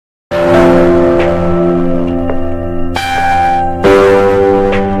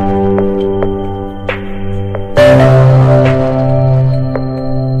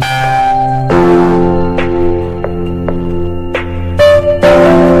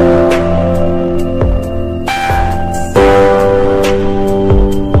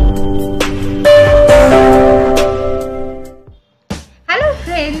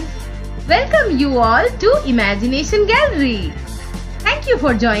Imagination Gallery. Thank you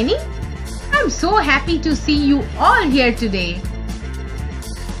for joining. I'm so happy to see you all here today.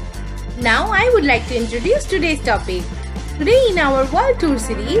 Now I would like to introduce today's topic. Today in our world tour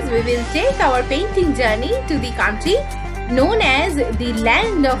series, we will take our painting journey to the country known as the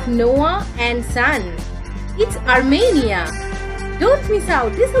land of Noah and Son. It's Armenia. Don't miss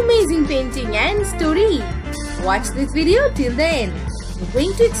out this amazing painting and story. Watch this video till the end. You're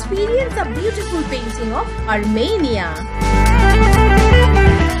going to experience a beautiful painting of Armenia.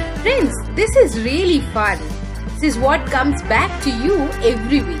 Friends, this is really fun. This is what comes back to you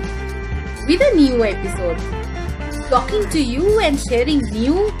every week with a new episode. Talking to you and sharing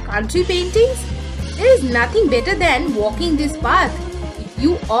new country paintings. There is nothing better than walking this path with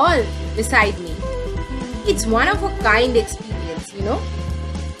you all beside me. It's one of a kind experience, you know.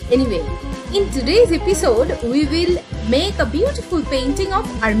 Anyway, in today's episode, we will make a beautiful painting of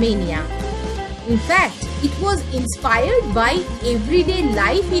Armenia. In fact, it was inspired by everyday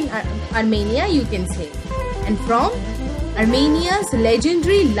life in Armenia, you can say, and from Armenia's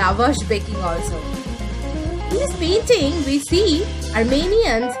legendary lavash baking also. In this painting, we see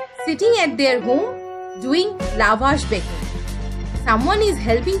Armenians sitting at their home doing lavash baking. Someone is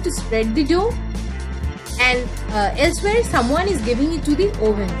helping to spread the dough, and elsewhere someone is giving it to the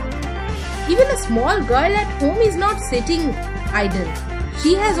oven. Even a small girl at home is not sitting idle.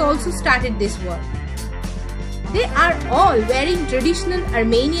 She has also started this work. They are all wearing traditional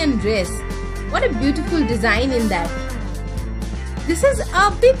Armenian dress. What a beautiful design in that. This is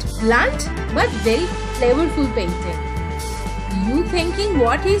a bit blunt but very flavorful painting. You thinking,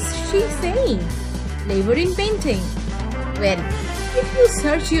 what is she saying? Flavor in painting? Well, if you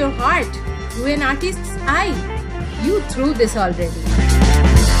search your heart through an artist's eye, you through this already.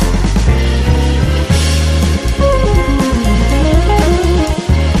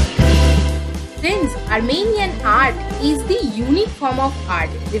 Friends, Armenian art is the unique form of art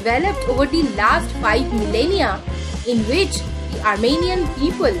developed over the last 5 millennia in which the Armenian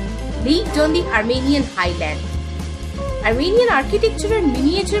people lived on the Armenian highland. Armenian architecture and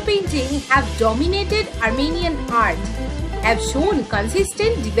miniature painting have dominated Armenian art, have shown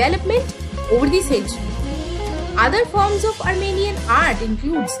consistent development over the centuries. Other forms of Armenian art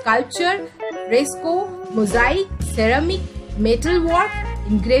include sculpture, fresco, mosaic, ceramic, metalwork,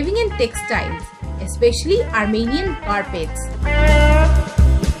 engraving and textiles, especially Armenian carpets.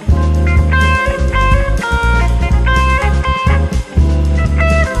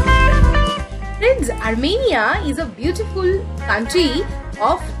 Friends, Armenia is a beautiful country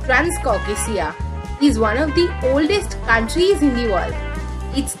of Transcaucasia. It is one of the oldest countries in the world.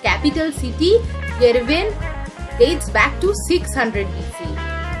 Its capital city, Yerevan, dates back to 600 BC.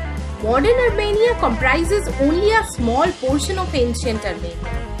 Modern Armenia comprises only a small portion of ancient Armenia.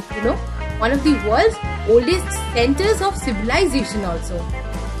 You know, one of the world's oldest centers of civilization also.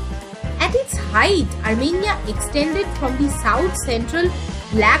 At its height, Armenia extended from the south-central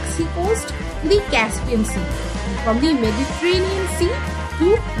Black Sea coast to the Caspian Sea, from the Mediterranean Sea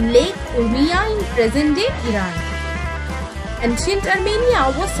to Lake Urmia in present-day Iran. Ancient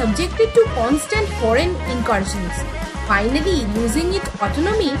Armenia was subjected to constant foreign incursions, finally losing its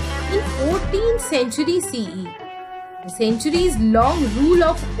autonomy in 14th century CE. The centuries-long rule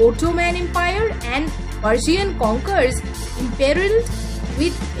of Ottoman Empire and Persian conquerors imperiled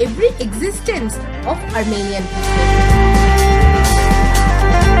with every existence of Armenian people.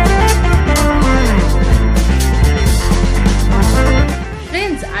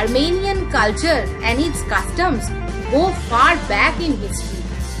 Friends, Armenian culture and its customs go far back in history.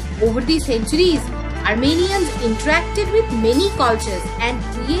 Over the centuries, Armenians interacted with many cultures and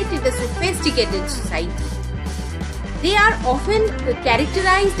created a sophisticated society. They are often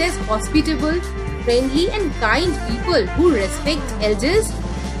characterized as hospitable, friendly and kind people who respect elders,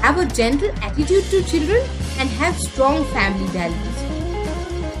 have a gentle attitude to children and have strong family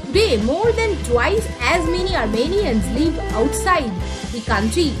values. Today, more than twice as many Armenians live outside the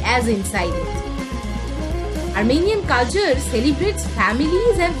country as inside it. Armenian culture celebrates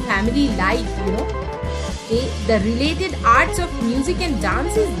families and family life, you know. The related arts of music and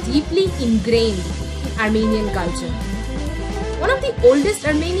dance is deeply ingrained in Armenian culture. One of the oldest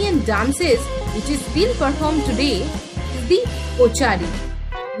Armenian dances which is still performed today is the Pochari,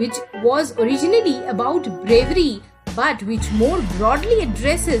 which was originally about bravery but which more broadly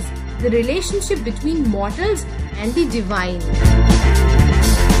addresses the relationship between mortals and the divine.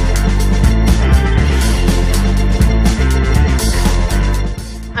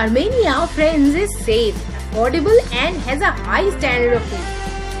 Armenia, friends, is safe, affordable and has a high standard of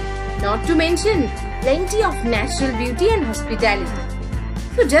living. Not to mention plenty of natural beauty and hospitality.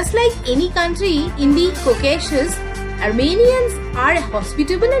 So just like any country in the Caucasus, Armenians are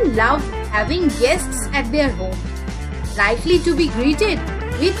hospitable and love having guests at their home, likely to be greeted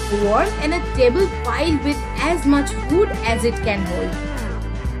with warmth and a table piled with as much food as it can hold.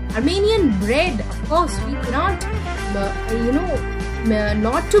 Armenian bread, of course, we cannot,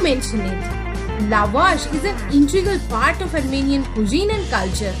 not to mention it. Lavash is an integral part of Armenian cuisine and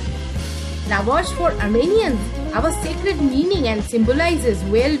culture. Lavash for Armenians have a sacred meaning and symbolizes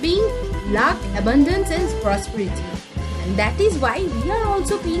well-being, luck, abundance and prosperity. And that is why we are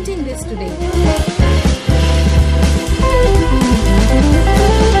also painting this today.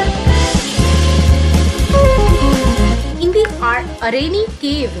 In the Areni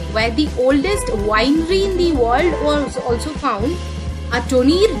cave, where the oldest winery in the world was also found, a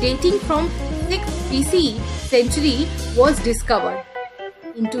tonneer dating from 6th BC century was discovered.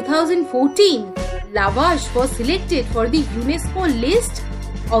 In 2014, Lavash was selected for the UNESCO list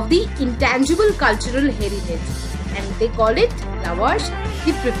of the Intangible Cultural Heritage, and they call it Lavash,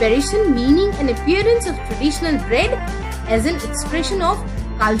 the preparation, meaning and appearance of traditional bread as an expression of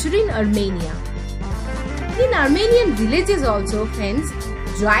culture in Armenia. In Armenian villages also, friends,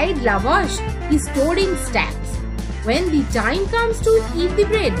 dried lavash is stored in stacks. When the time comes to eat the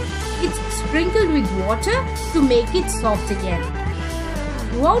bread, it's sprinkled with water to make it soft again.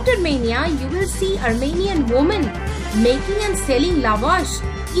 Throughout Armenia, you will see Armenian women making and selling lavash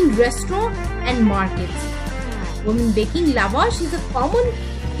in restaurants and markets. Women baking lavash is a common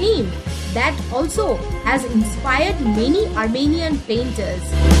theme that also has inspired many Armenian painters.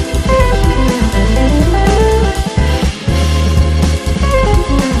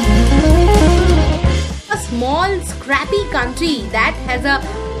 A small, scrappy country that has a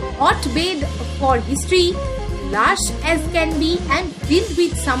hotbed for history, lush as can be and filled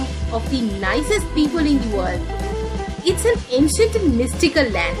with some of the nicest people in the world. It's an ancient and mystical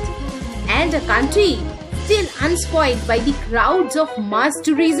land, and a country still unspoiled by the crowds of mass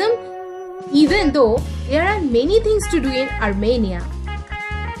tourism, even though there are many things to do in Armenia.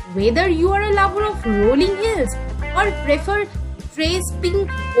 Whether you are a lover of rolling hills or prefer traipsing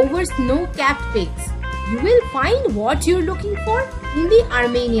over snow-capped peaks, you will find what you're looking for in the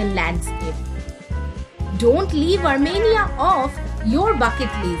Armenian landscape. Don't leave Armenia off your bucket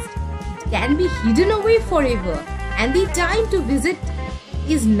list. It can be hidden away forever, and the time to visit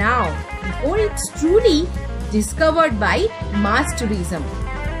is now, before it's truly discovered by mass tourism.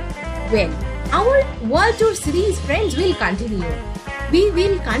 Well, our World Tour series, friends, will continue. We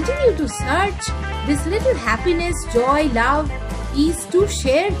will continue to search this little happiness, joy, love, peace to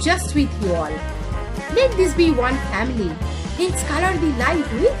share just with you all. Let this be one family. Let's color the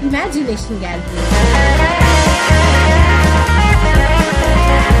life with Imagination Gallery.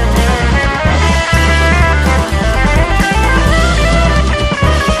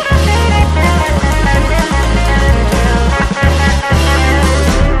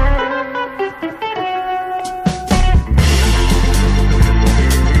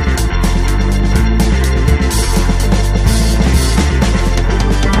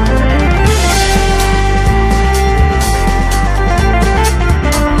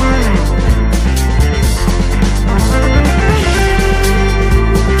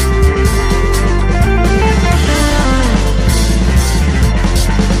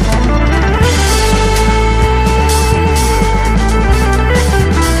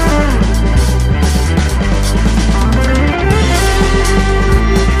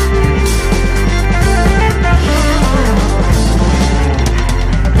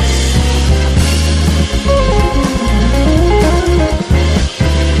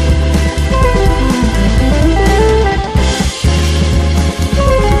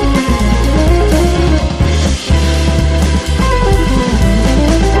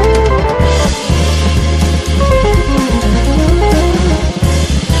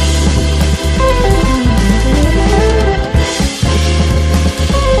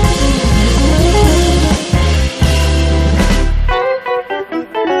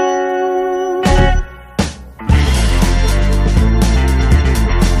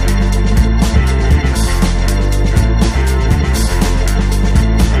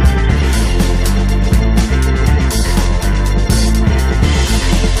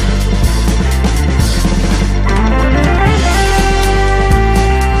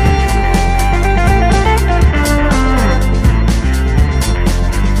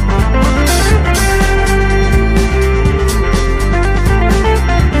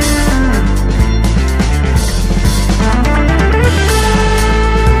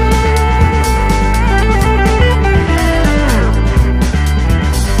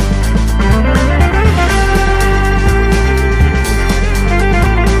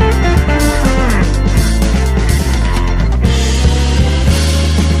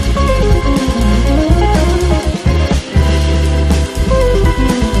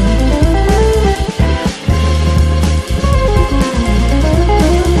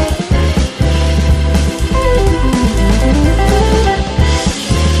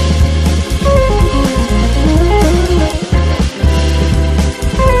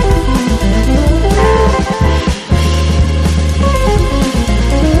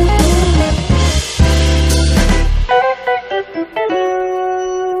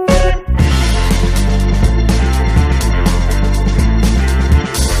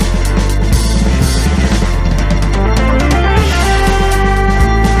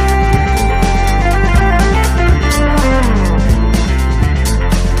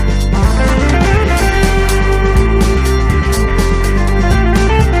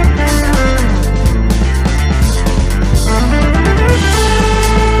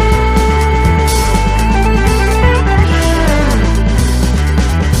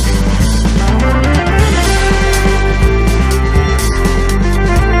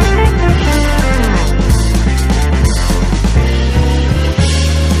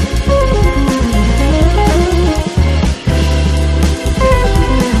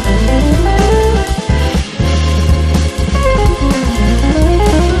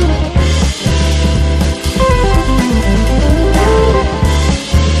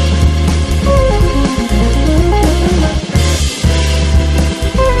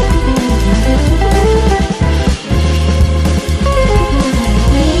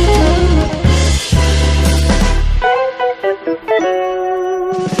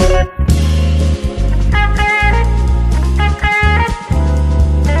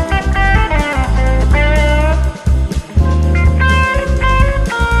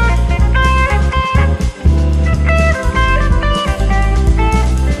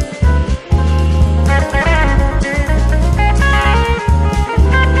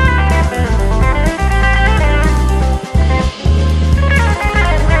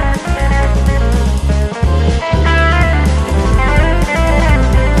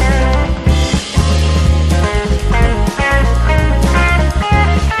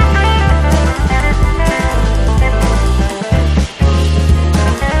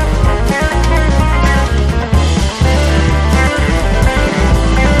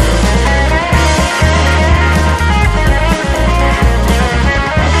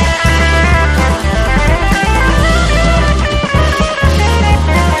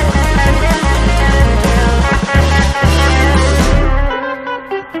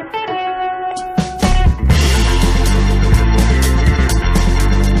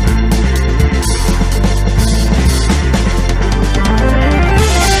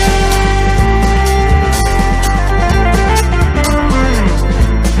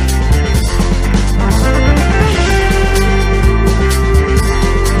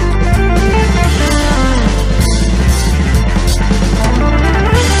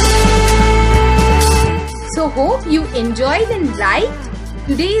 liked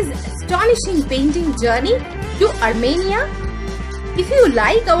today's astonishing painting journey to Armenia? If you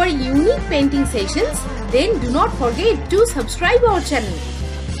like our unique painting sessions, then do not forget to subscribe our channel.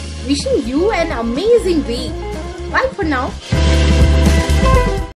 Wishing you an amazing week. Bye for now.